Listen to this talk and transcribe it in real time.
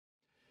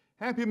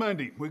Happy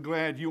Monday. We're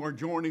glad you are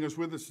joining us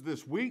with us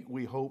this week.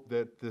 We hope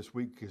that this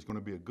week is going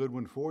to be a good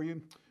one for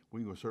you.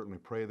 We will certainly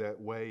pray that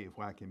way. If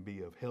I can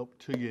be of help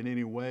to you in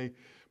any way,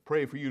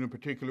 pray for you in a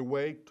particular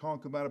way,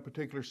 talk about a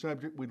particular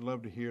subject, we'd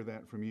love to hear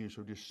that from you.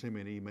 So just send me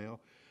an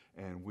email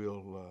and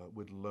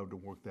we'd love to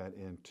work that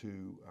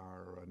into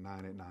our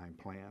 9 at 9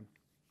 plan.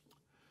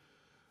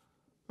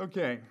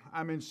 Okay,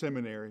 I'm in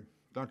seminary.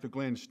 Dr.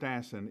 Glenn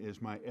Stassen is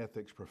my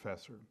ethics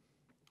professor.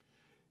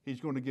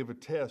 He's going to give a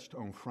test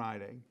on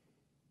Friday.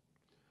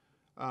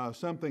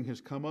 Something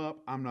has come up.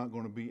 I'm not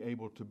going to be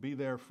able to be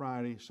there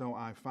Friday, so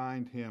I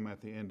find him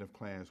at the end of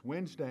class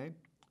Wednesday,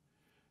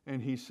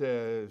 and he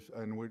says,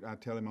 I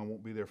tell him I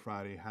won't be there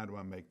Friday. How do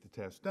I make the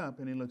test up?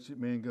 And he looks at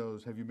me and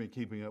goes, have you been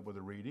keeping up with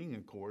the reading?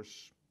 And of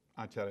course,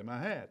 I tell him I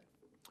had.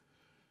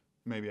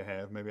 Maybe I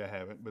have, maybe I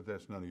haven't, but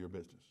that's none of your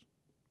business.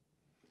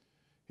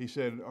 He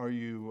said, have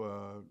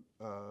you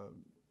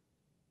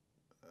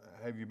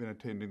been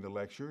attending the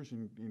lectures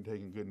and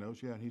taking good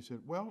notes? Yeah. And he said,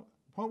 well,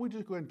 why don't we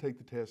just go ahead and take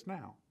the test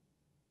now?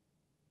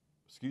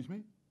 Excuse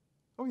me?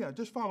 Oh, yeah,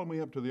 just follow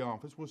me up to the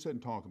office. We'll sit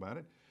and talk about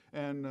it,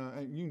 and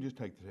you can just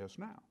take the test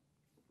now.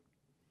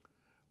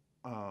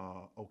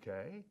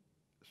 Okay.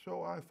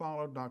 So I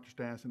followed Dr.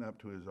 Stassen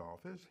up to his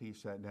office. He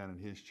sat down in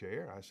his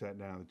chair. I sat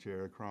down in the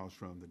chair across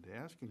from the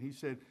desk, and he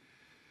said,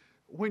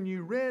 when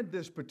you read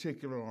this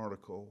particular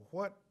article,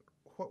 what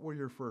were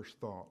your first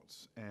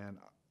thoughts? And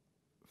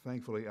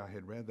thankfully, I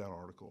had read that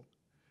article.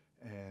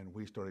 And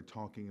we started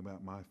talking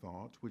about my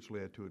thoughts, which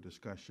led to a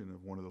discussion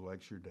of one of the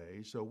lecture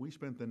days. So we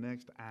spent the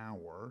next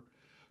hour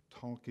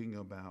talking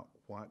about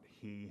what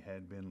he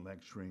had been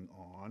lecturing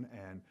on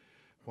and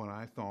what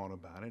I thought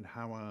about it and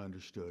how I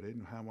understood it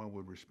and how I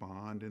would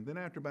respond. And then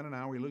after about an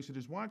hour, he looks at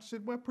his watch and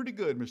said, well, pretty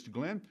good, Mr.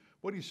 Glenn.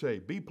 What do you say,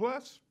 B+?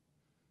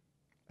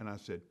 And I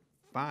said,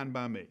 fine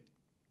by me.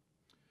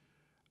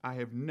 I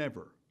have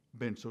never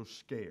been so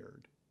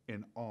scared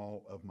in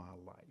all of my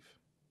life.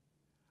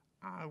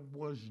 I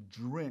was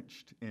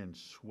drenched in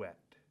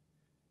sweat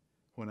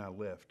when I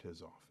left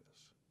his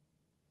office.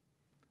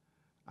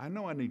 I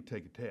know I need to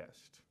take a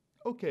test.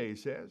 Okay, he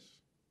says.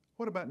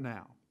 What about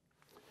now?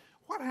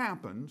 What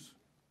happens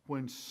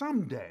when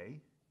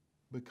someday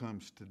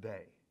becomes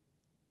today?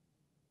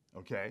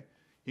 Okay,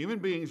 human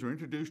beings are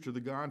introduced to the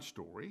God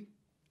story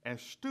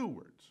as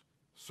stewards.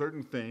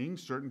 Certain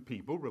things, certain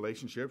people,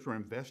 relationships are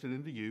invested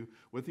into you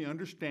with the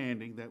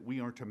understanding that we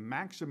are to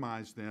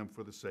maximize them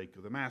for the sake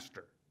of the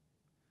master.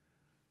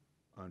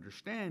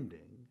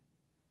 Understanding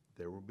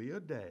there will be a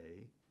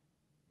day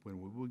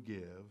when we will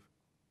give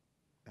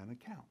an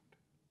account.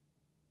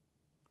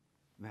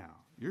 Now,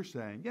 you're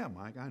saying, yeah,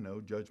 Mike, I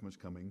know judgment's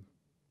coming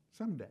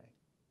someday.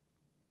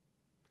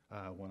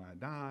 When I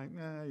die,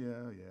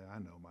 yeah, I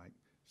know, Mike,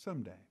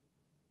 someday.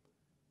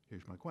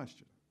 Here's my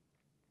question.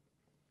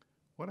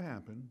 What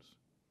happens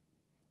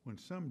when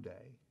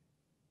someday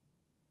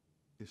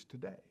is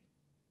today?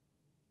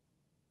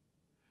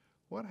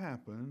 What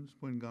happens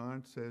when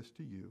God says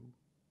to you,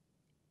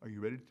 are you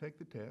ready to take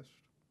the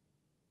test?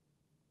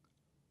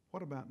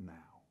 What about now?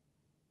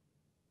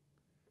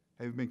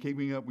 Have you been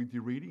keeping up with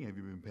your reading? Have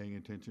you been paying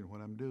attention to what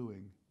I'm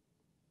doing?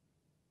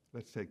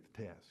 Let's take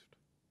the test,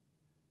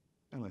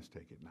 and let's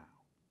take it now.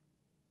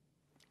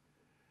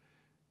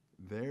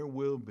 There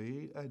will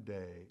be a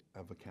day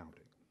of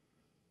accounting,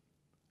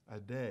 a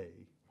day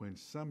when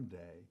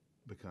someday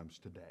becomes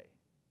today.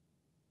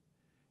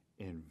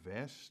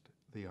 Invest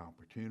the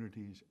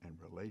opportunities and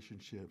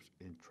relationships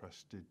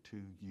entrusted to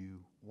you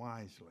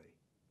wisely.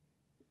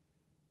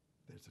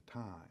 There's a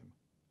time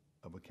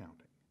of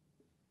accounting.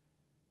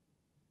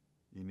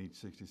 You need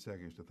 60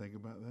 seconds to think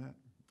about that?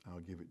 I'll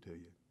give it to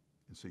you,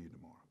 and see you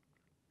tomorrow.